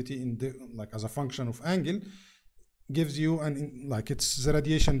directivity in the like as a function of angle gives you an like it's the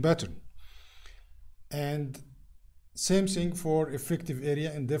radiation pattern. And same thing for effective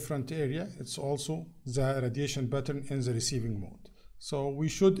area in different area, it's also the radiation pattern in the receiving mode. So we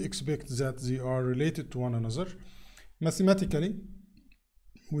should expect that they are related to one another. Mathematically,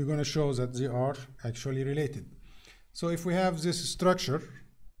 we're going to show that they are actually related. So if we have this structure,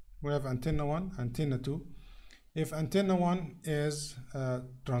 we have antenna 1, antenna 2. If antenna 1 is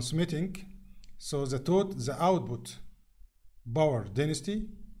transmitting, so the output power density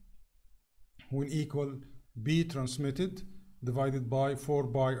will equal B transmitted divided by 4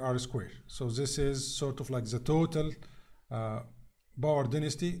 pi r square. So this is sort of like the total power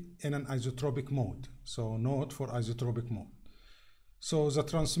density in an isotropic mode. So note for isotropic mode. So the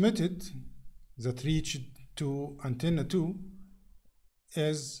transmitted that reached to antenna 2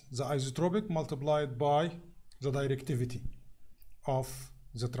 is the isotropic multiplied by the directivity of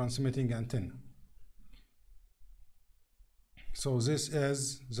the transmitting antenna. So this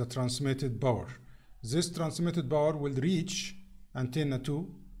is the transmitted power. This transmitted power will reach antenna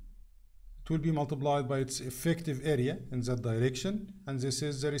 2. It will be multiplied by its effective area in that direction, and this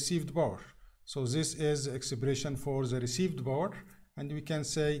is the received power. So this is the expression for the received power, and we can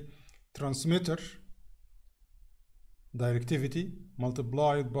say transmitter directivity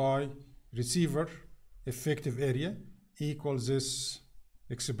multiplied by receiver effective area equals this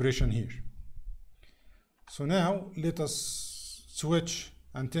expression here. So now let us switch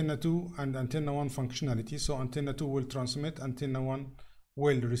antenna 2 and antenna 1 functionality. So antenna 2 will transmit, antenna 1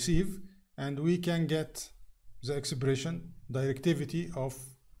 will receive, and we can get the expression directivity of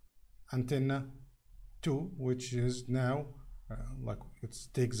antenna 2, which is now like let's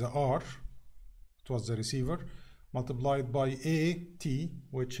take the R, it was the receiver, multiplied by AT,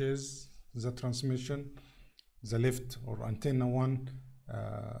 which is the transmission, the left or antenna 1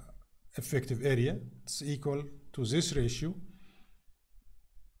 effective area. It's equal to this ratio.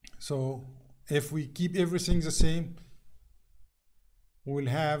 So if we keep everything the same, we'll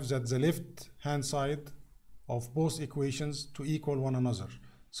have that the left hand side of both equations to equal one another.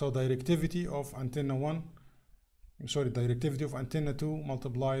 So directivity of antenna 2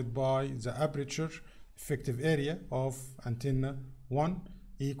 multiplied by the aperture effective area of antenna 1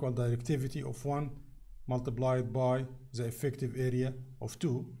 equal directivity of 1 multiplied by the effective area of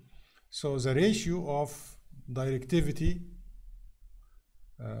 2. So the ratio of directivity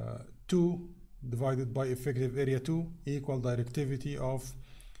 2 divided by effective area 2 equal directivity of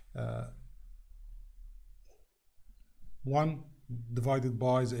 1 divided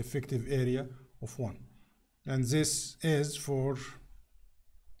by the effective area of 1. And this is for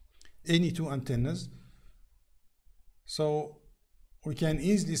any two antennas. So we can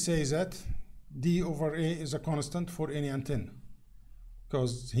easily say that D over A is a constant for any antenna,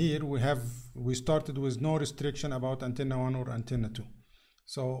 because here we started with no restriction about antenna 1 or antenna 2.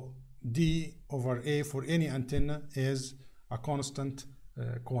 So D over A for any antenna is a constant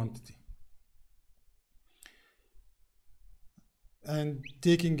quantity. And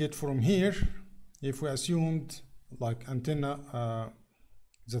taking it from here, if we assumed like antenna,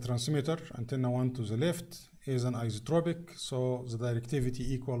 the transmitter, antenna 1 to the left, is an isotropic, so the directivity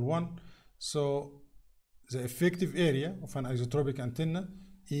equal 1. So the effective area of an isotropic antenna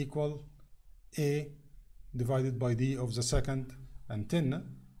equal A divided by D of the second antenna,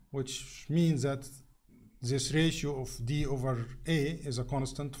 which means that this ratio of D over A is a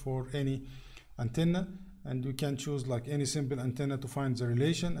constant for any antenna, and we can choose like any simple antenna to find the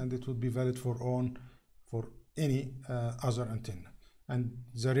relation, and it would be valid for any other antenna. And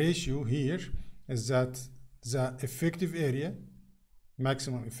the ratio here is that the effective area,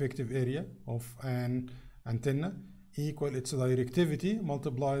 maximum effective area of an antenna equal its directivity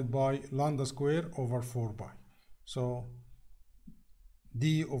multiplied by lambda square over 4 pi. So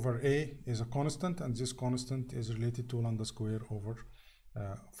D over A is a constant, and this constant is related to lambda square over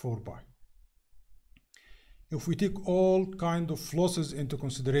 4 pi. if we take all kind of losses into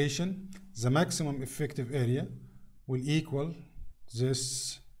consideration, the maximum effective area will equal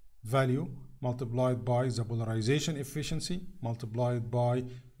this value multiplied by the polarization efficiency multiplied by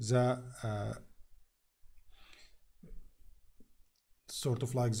the sort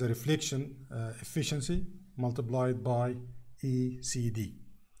of like the reflection efficiency multiplied by ECD.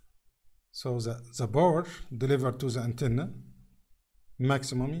 So the power delivered to the antenna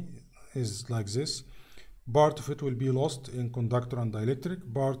maximum is like this. Part of it will be lost in conductor and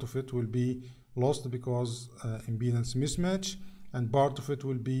dielectric, part of it will be lost because impedance mismatch, and part of it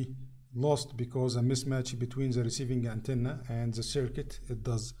will be lost because a mismatch between the receiving antenna and the circuit it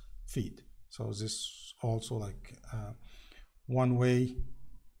does feed. So this also like one way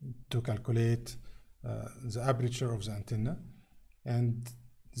to calculate the aperture of the antenna, and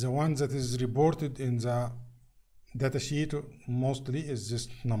the one that is reported in the data sheet mostly is this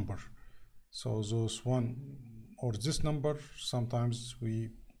number. So those one or this number, sometimes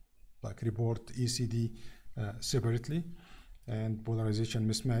we like report ECD separately, and polarization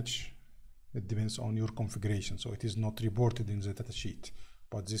mismatch, it depends on your configuration, so it is not reported in the data sheet.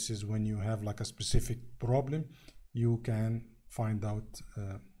 But this is when you have like a specific problem, you can find out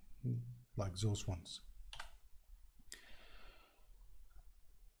like those ones.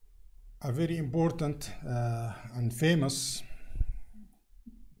 A very important and famous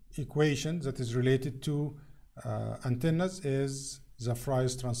equation that is related to antennas is the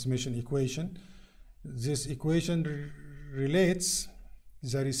Fry's transmission equation. This equation relates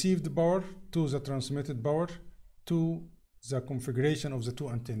the received power to the transmitted power to the configuration of the two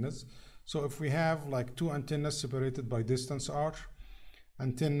antennas. So if we have like two antennas separated by distance r,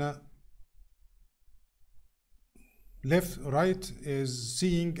 antenna right is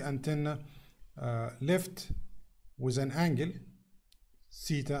seeing antenna left with an angle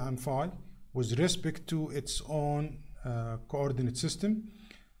theta and phi with respect to its own coordinate system.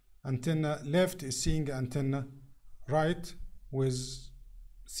 Antenna left is seeing antenna right with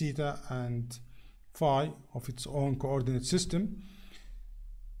theta and phi of its own coordinate system.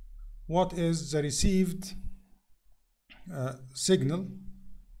 What is the received signal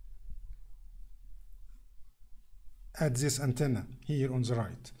at this antenna here on the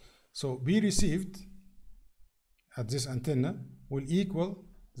right? So B received at this antenna will equal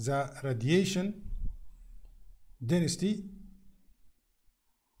the radiation density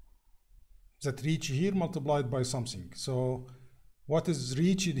that reach here multiplied by something. So what is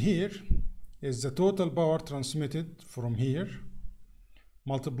reached here is the total power transmitted from here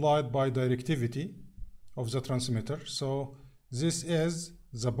multiplied by directivity of the transmitter. So this is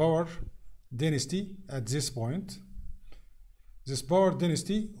the power density at this point. This power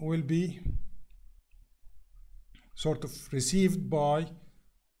density will be sort of received by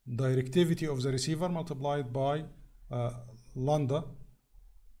directivity of the receiver multiplied by lambda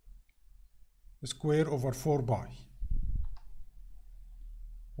square over 4 pi,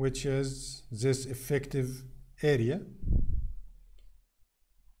 which is this effective area,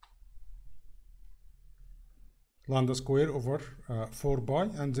 lambda square over 4 pi,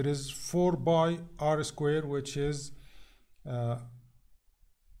 and there is 4 pi r square, which is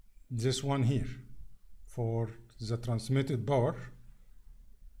this one here for the transmitted power.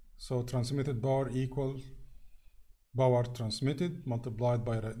 So transmitted power equals power transmitted multiplied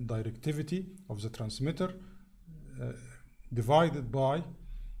by directivity of the transmitter divided by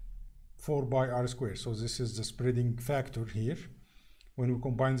 4 pi r square. So this is the spreading factor here. When we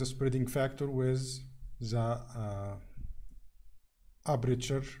combine the spreading factor with the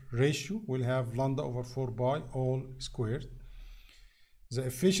aperture ratio, we'll have lambda over 4 pi all squared. The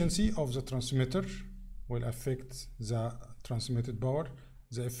efficiency of the transmitter will affect the transmitted power.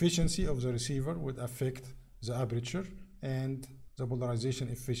 The efficiency of the receiver would affect the aperture, and the polarization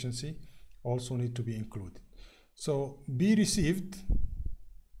efficiency also need to be included. So B received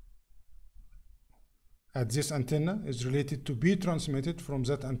at this antenna is related to B transmitted from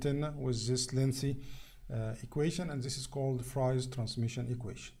that antenna with this lengthy equation, and this is called Fry's transmission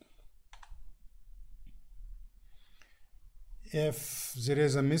equation. If there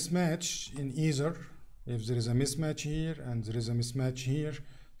is a mismatch in either, if there is a mismatch here and there is a mismatch here,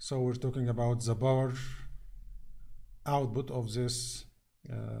 so we're talking about the power output of this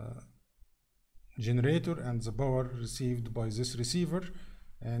generator and the power received by this receiver,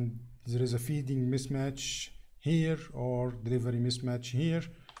 and there is a feeding mismatch here or delivery mismatch here,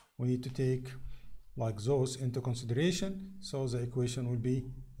 we need to take like those into consideration, so the equation will be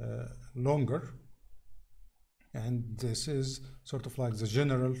longer. And this is sort of like the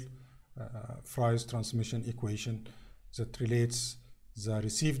general Fry's transmission equation that relates the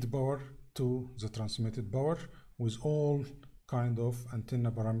received power to the transmitted power with all kind of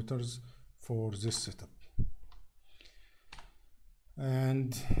antenna parameters for this setup.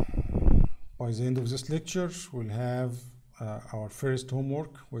 And by the end of this lecture, we'll have our first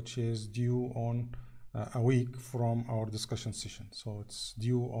homework, which is due on a week from our discussion session. So it's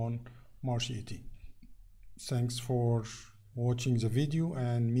due on March 18. Thanks for watching the video,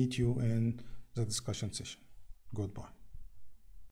 and meet you in the discussion session. Goodbye.